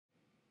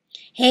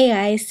Hey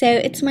guys, so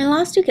it's my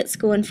last week at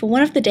school and for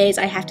one of the days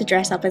I have to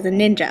dress up as a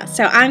ninja.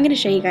 So I'm going to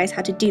show you guys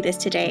how to do this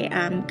today,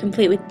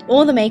 complete with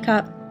all the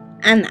makeup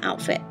and the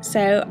outfit.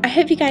 So I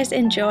hope you guys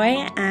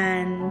enjoy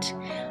and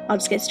I'll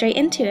just get straight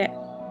into it.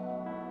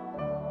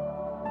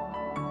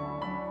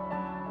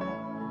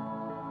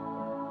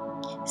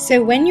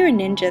 So when you're a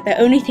ninja, the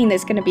only thing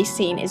that's going to be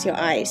seen is your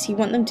eyes. You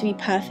want them to be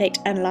perfect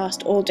and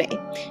last all day.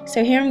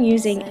 So here I'm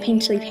using a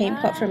Painterly Paint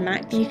Pot from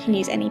MAC, but you can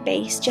use any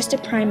base just to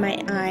prime my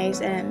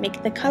eyes and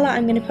make the colour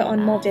I'm going to put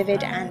on more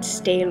vivid and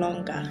stay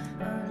longer.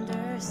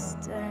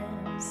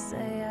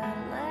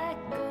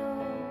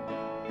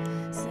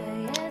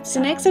 So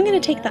next I'm going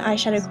to take the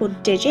eyeshadow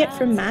called Digit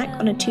from MAC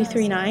on a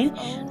 239.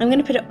 I'm going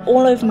to put it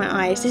all over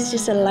my eyes. This is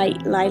just a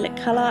light lilac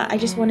colour. I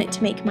just want it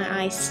to make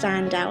my eyes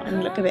stand out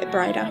and look a bit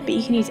brighter, but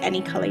you can use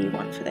any colour you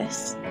want for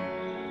this.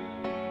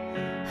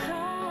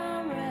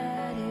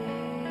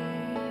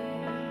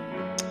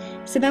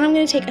 So then I'm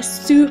going to take a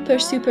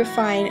super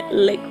fine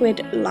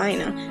liquid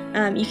liner.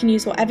 You can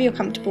use whatever you're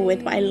comfortable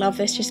with, but I love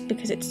this just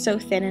because it's so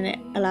thin and it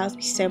allows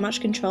me so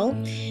much control.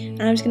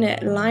 And I'm just going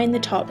to line the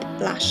top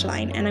lash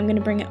line and I'm going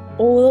to bring it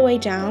all the way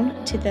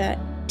down to the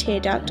tear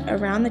duct,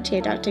 around the tear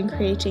duct, and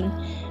creating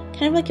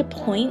kind of like a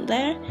point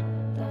there.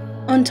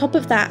 On top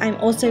of that, I'm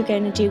also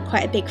going to do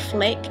quite a big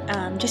flick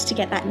just to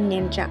get that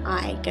ninja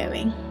eye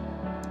going.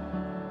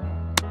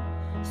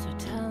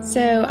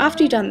 So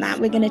after you've done that,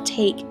 we're going to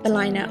take the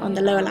liner on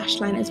the lower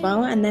lash line as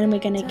well, and then we're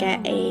going to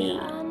get a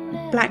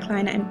black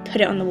liner and put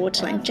it on the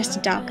waterline just to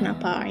darken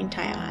up our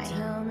entire eye.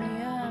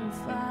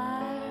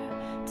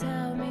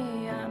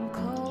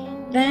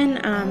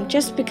 Then,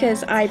 just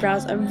because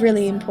eyebrows are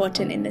really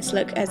important in this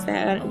look as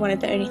they're one of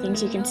the only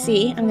things you can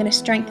see, I'm going to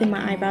strengthen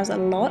my eyebrows a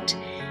lot,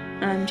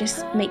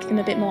 just make them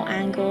a bit more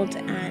angled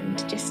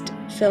and just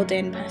filled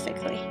in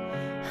perfectly.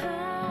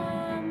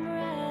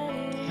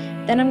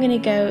 Then I'm going to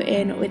go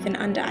in with an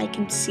under eye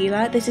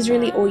concealer. This is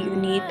really all you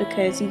need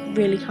because you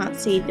really can't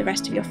see the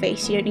rest of your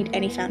face. You don't need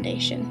any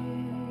foundation.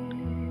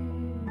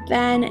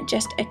 Then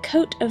just a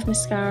coat of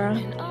mascara,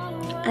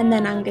 and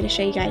then I'm going to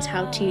show you guys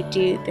how to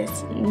do this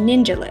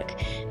ninja look.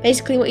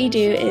 Basically what you do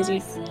is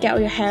you get all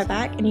your hair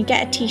back and you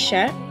get a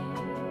t-shirt.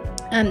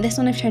 This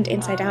one I've turned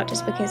inside out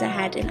just because it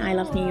had an I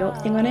Love New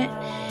York thing on it.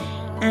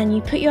 And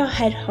you put your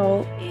head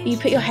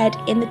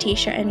in the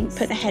t-shirt and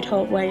put the head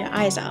hole where your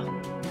eyes are.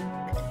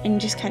 And you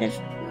just kind of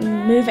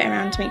move it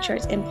around to make sure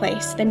it's in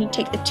place. Then you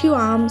take the two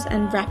arms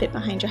and wrap it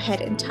behind your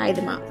head and tie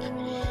them up.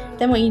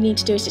 Then what you need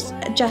to do is just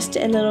adjust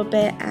it a little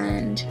bit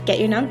and get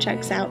your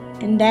nunchucks out.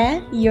 And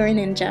there, you're a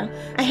ninja.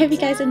 I hope you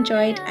guys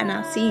enjoyed and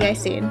I'll see you guys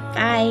soon.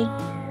 Bye!